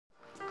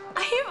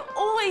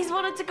always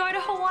wanted to go to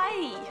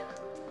Hawaii.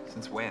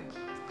 Since when?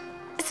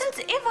 Since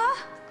ever.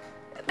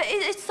 But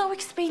it's so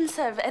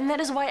expensive, and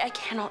that is why I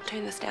cannot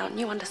turn this down.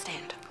 You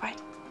understand, right?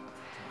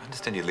 I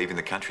understand you're leaving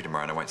the country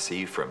tomorrow and I won't see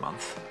you for a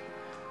month.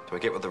 Do I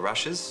get what the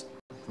rush is?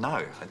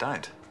 No, I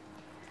don't.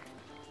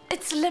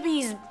 It's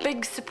Libby's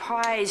big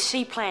surprise.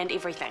 She planned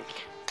everything.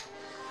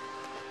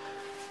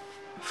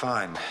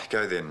 Fine,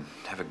 go then.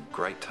 Have a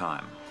great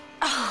time.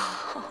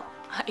 Oh,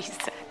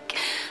 Isaac,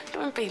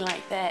 don't be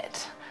like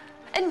that.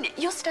 And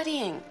you're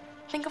studying.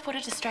 Think of what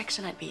a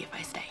distraction I'd be if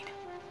I stayed.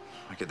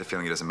 I get the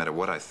feeling it doesn't matter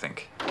what I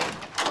think.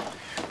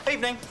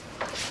 Evening.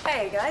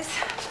 Hey, guys.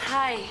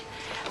 Hi.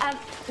 Have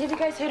you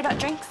guys heard about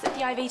drinks at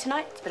the IV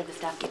tonight? It's a bit of a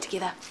staff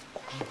get-together.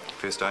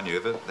 First I knew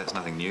of it. That's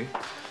nothing new.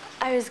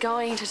 I was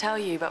going to tell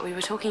you, but we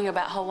were talking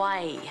about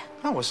Hawaii.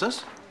 Oh, what's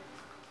this?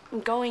 I'm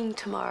going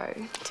tomorrow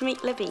to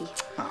meet Libby.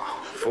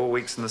 Oh, 4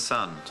 weeks in the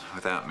sun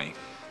without me.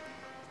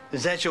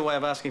 Is that your way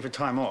of asking for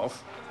time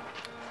off?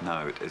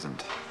 No, it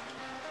isn't.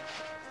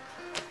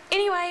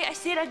 Anyway, I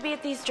said I'd be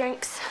at these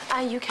drinks.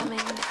 Are you coming?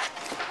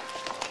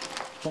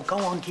 Well, go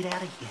on, get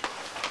out of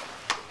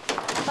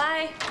here.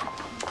 Bye.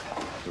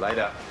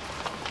 Later.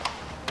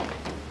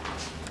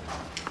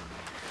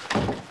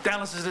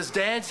 Dallas is his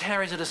dad's,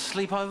 Harry's at a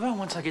sleepover.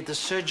 Once I get the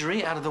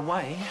surgery out of the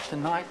way, the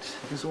night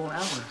is all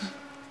ours.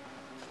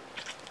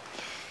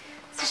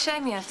 It's a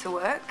shame you have to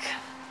work.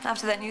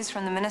 After that news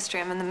from the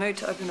ministry, I'm in the mood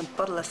to open a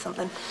bottle of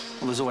something.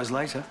 Well, there's always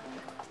later.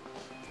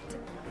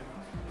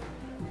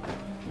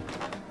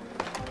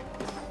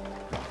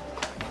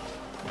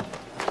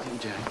 Hey,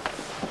 Jay.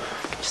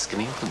 Just give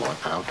me one more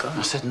and I'll go.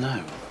 I said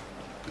no.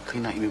 You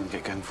clean out your room and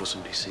get going before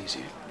somebody sees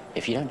you.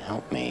 If you don't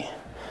help me,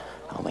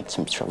 I'll make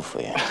some trouble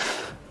for you.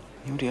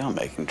 You already are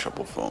making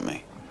trouble for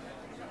me.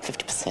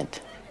 50%.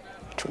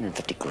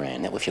 250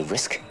 grand. That with your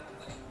risk?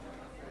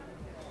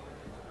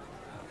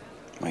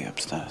 Way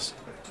upstairs.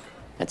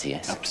 That's a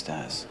yes.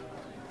 Upstairs.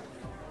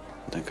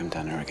 Don't come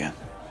down here again.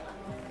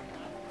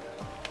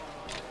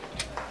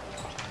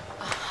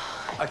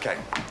 Okay,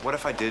 what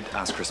if I did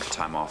ask Chris for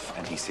time off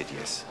and he said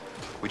yes?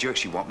 Would you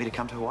actually want me to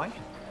come to Hawaii?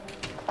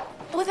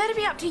 Well, that'd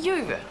be up to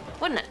you,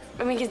 wouldn't it?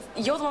 I mean, 'cause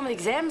you're the one with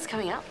exams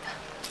coming up.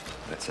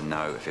 That's a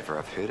no if ever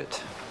I've heard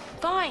it.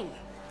 Fine.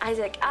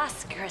 Isaac,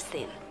 ask Chris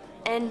then.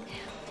 And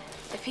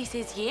if he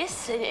says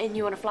yes and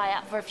you want to fly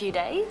out for a few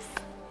days?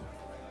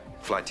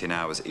 Fly 10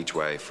 hours each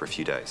way for a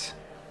few days.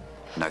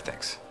 No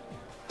thanks.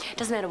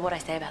 Doesn't matter what I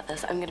say about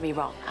this, I'm going to be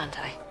wrong, aren't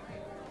I?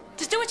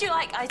 Just do what you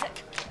like,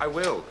 Isaac. I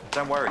will.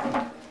 Don't worry.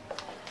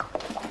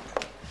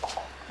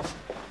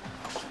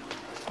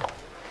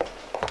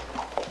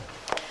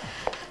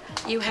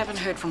 You haven't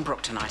heard from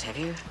Brooke tonight, have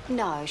you?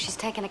 No, she's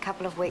taken a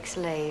couple of weeks'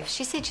 leave.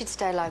 She said she'd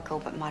stay local,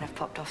 but might have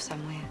popped off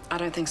somewhere. I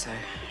don't think so.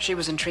 She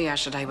was in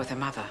triage today with her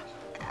mother.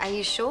 Are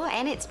you sure?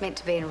 Annette's meant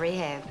to be in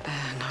rehab.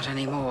 Not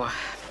anymore.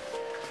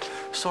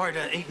 Sorry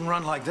to eat and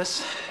run like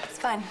this. It's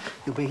fine.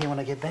 You'll be here when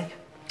I get back?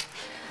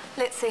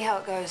 Let's see how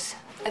it goes.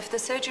 If the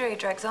surgery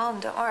drags on,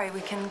 don't worry,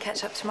 we can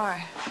catch up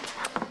tomorrow.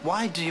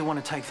 Why do you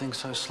want to take things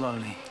so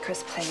slowly?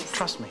 Chris, please.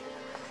 Trust me.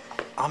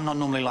 I'm not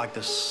normally like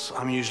this.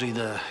 I'm usually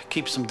the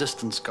keep some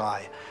distance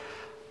guy.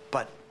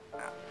 But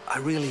I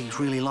really,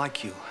 really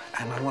like you.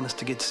 And I want us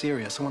to get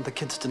serious. I want the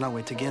kids to know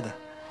we're together.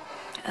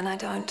 And I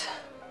don't.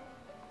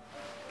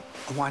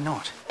 Why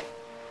not?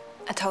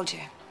 I told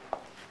you.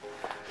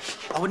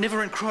 I would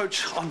never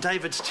encroach on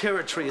David's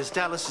territory as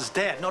Dallas's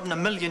dad, not in a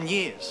million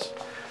years.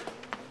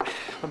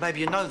 But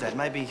maybe you know that.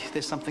 Maybe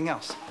there's something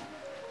else.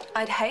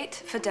 I'd hate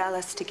for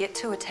Dallas to get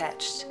too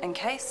attached in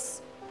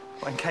case...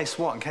 Well, in case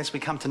what? In case we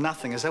come to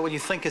nothing? Is that what you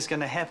think is going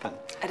to happen?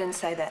 I didn't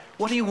say that.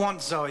 What do you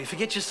want, Zoe?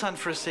 Forget your son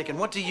for a second.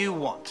 What do you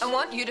want? I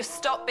want you to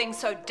stop being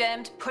so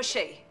damned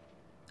pushy.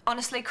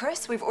 Honestly,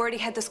 Chris, we've already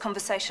had this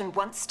conversation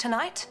once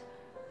tonight.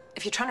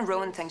 If you're trying to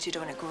ruin things, you're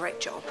doing a great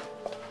job.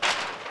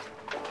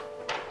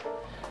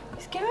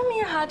 He's giving me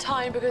a hard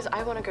time because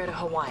I want to go to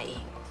Hawaii.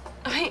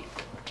 I mean,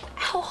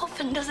 how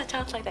often does a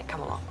chance like that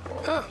come along?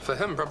 Oh, for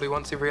him, probably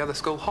once every other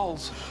school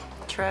holds.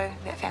 True,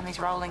 that family's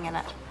rolling in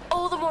it.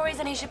 All the more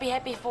reason he should be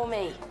happy for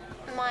me.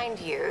 Mind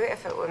you,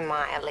 if it were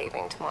Maya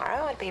leaving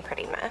tomorrow, I'd be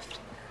pretty miffed.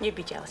 You'd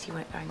be jealous you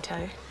weren't going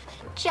too.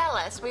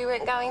 Jealous we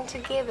weren't going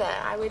together.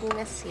 I would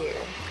miss you.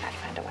 I'd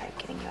find a way of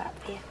getting you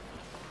up there.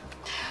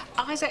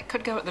 Isaac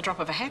could go at the drop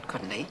of a hat,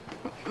 couldn't he?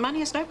 Money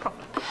is no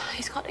problem.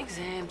 He's got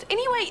exams.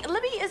 Anyway,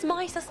 Libby is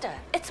my sister.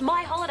 It's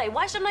my holiday.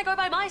 Why shouldn't I go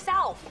by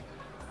myself?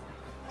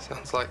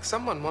 Sounds like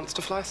someone wants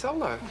to fly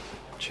solo.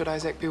 Should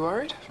Isaac be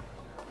worried?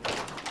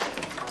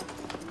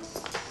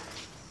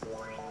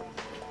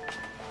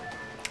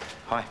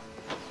 Hi.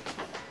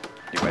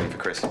 You waiting for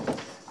Chris?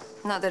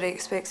 Not that he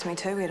expects me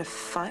to. We had a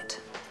fight.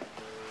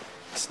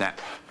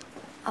 Snap.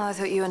 Oh, I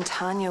thought you and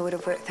Tanya would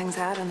have worked things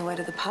out on the way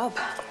to the pub.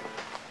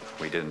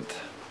 We didn't.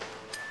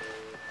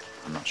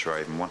 I'm not sure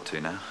I even want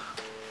to now.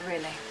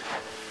 Really?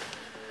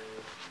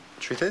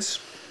 Truth is,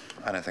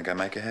 I don't think I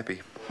make her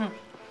happy. I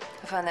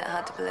find that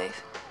hard to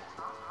believe.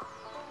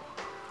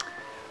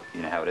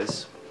 You know how it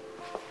is.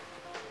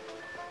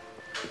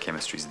 The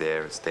chemistry's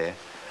there, it's there.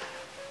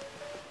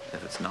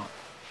 If it's not,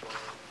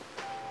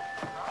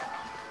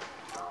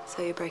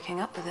 So you're breaking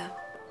up with her?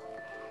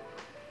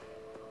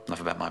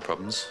 Enough about my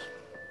problems.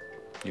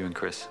 You and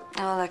Chris.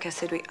 Oh, like I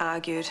said, we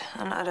argued,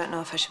 and I don't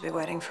know if I should be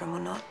waiting for him or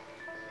not.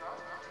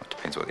 It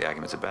depends what the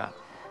argument's about.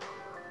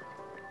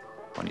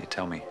 Why don't you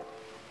tell me?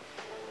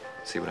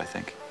 See what I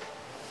think.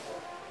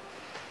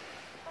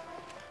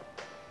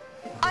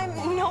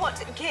 I'm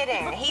not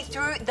kidding. He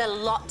threw the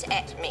lot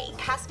at me.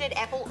 Custard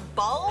apple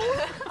bowl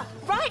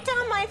right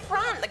down my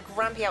front. The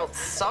grumpy old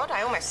sod.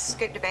 I almost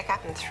scooped it back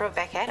up and threw it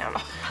back at him.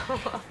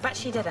 But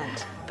she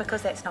didn't,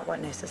 because that's not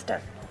what nurses do.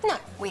 No,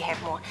 we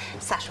have more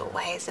subtle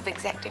ways of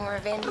exacting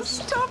revenge.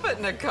 Stop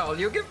it, Nicole.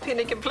 You'll give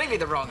Penny completely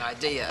the wrong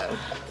idea.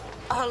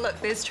 Oh, look,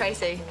 there's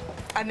Tracy.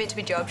 I'm meant to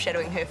be job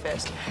shadowing her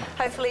first.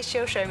 Hopefully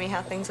she'll show me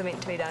how things are meant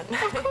to be done.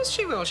 Of course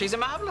she will. She's a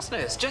marvellous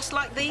nurse, just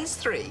like these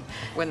three,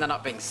 when they're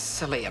not being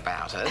silly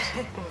about it.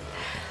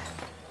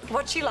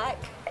 What's she like,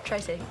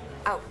 Tracy?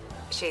 Oh,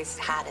 she's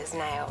hard as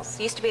nails.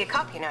 Used to be a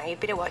cop, you know. You'd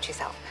better watch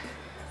yourself.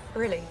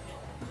 Really?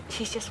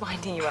 She's just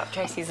winding you up.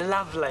 Tracy's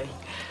lovely.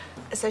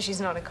 So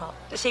she's not a cop?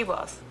 She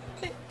was.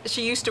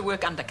 She used to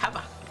work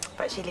undercover.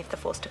 But she left the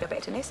force to go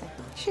back to nursing.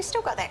 She's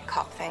still got that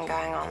cop thing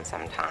going on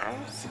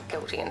sometimes.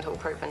 Guilty until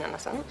proven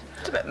innocent.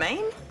 It's a bit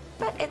mean.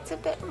 But it's a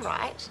bit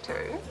right,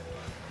 too.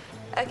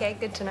 Okay,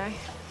 good to know.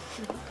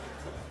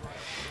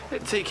 Hey,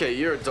 TK,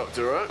 you're a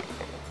doctor, right?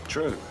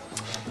 True.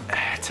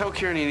 Tell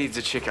Kieran he needs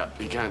a checkup.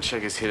 He can't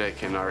shake his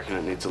headache, and I reckon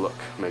it needs a look.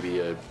 Maybe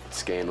a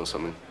scan or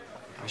something.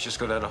 He's just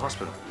got out of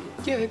hospital.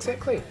 Yeah,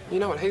 exactly. You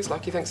know what he's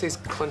like? He thinks he's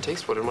Clint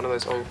Eastwood in one of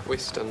those old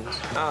westerns.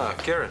 Ah,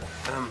 Kieran.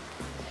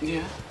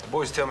 Yeah? The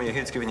boys tell me your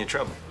head's giving you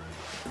trouble.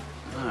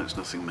 No, it's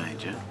nothing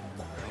major.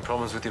 Any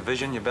problems with your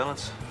vision, your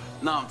balance?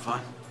 No, I'm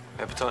fine.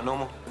 Appetite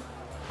normal?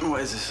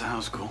 What is this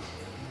house called?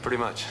 Pretty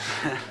much.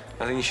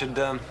 I think you should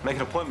make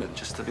an appointment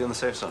just to be on the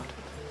safe side.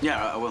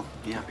 Yeah, I will.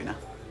 You happy now?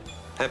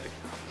 Happy.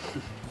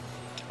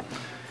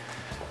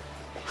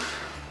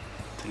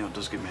 Tell you what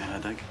does give me a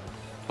headache?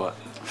 What?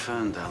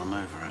 Ferndale, I'm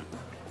over it.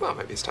 Well,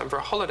 maybe it's time for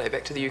a holiday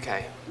back to the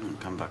UK.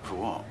 Come back for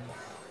what?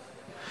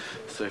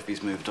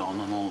 Sophie's moved on,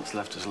 and all that's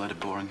left is a load of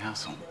boring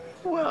hassle.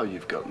 Well,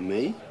 you've got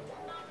me.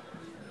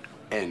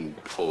 And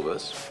all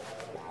this.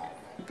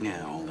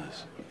 Yeah, all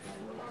this.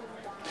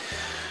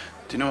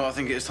 Do you know what I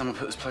think it is time I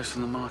put this place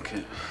on the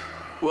market?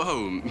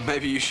 Whoa,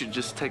 maybe you should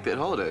just take that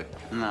holiday.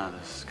 No,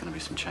 there's going to be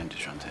some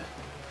changes around here.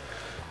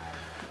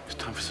 It's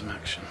time for some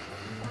action.